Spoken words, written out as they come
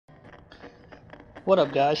What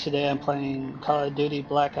up guys, today I'm playing Call of Duty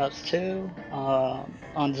Black Ops 2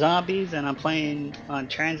 on zombies, and I'm playing on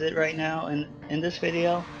Transit right now. And in this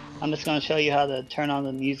video I'm just going to show you how to turn on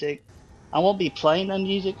the music. I won't be playing the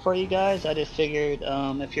music for you guys. I just figured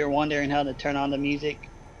if you're wondering how to turn on the music,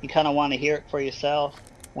 you kind of want to hear it for yourself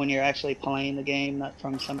when you're actually playing the game, not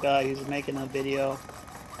from some guy who's making a video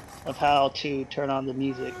of how to turn on the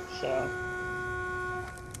music.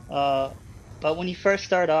 Uh, but when you first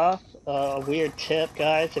start off, a weird tip,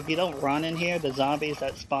 guys, if you don't run in here, the zombies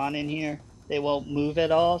that spawn in here, they won't move at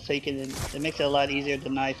all, so it makes it a lot easier to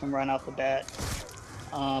knife them right off the bat.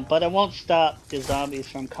 But it won't stop the zombies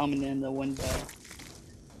from coming in the window.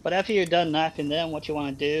 But after you're done knifing them, what you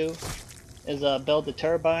want to do is build the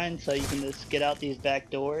turbine so you can just get out these back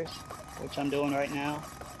doors, which I'm doing right now.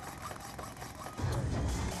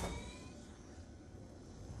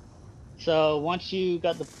 So once you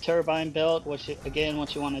got the turbine built, what you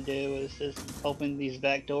want to do is just open these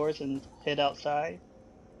back doors and head outside.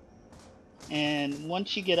 And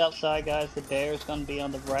once you get outside, guys, the bear is going to be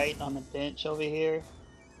on the right on the bench over here.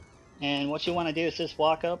 And what you want to do is just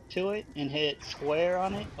walk up to it and hit square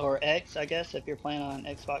on it, or X, I guess, if you're playing on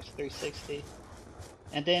Xbox 360.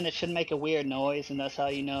 And then it should make a weird noise, and that's how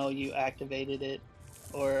you know you activated it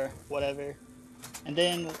or whatever. And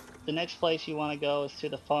then the next place you want to go is to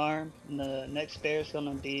the farm. And the next bear is going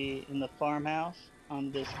to be in the farmhouse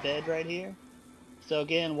on this bed right here. So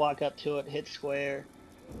again, walk up to it, hit square,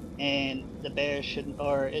 and the bear should,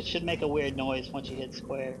 or it should make a weird noise once you hit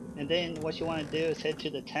square. And then what you want to do is head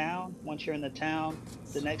to the town. Once you're in the town,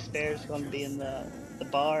 the next bear is going to be in the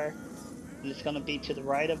bar, and it's going to be to the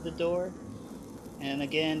right of the door. And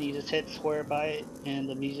again, you just hit square by it, and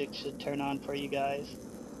the music should turn on for you guys.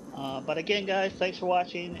 But again, guys, thanks for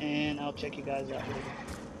watching, and I'll check you guys out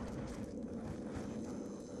later.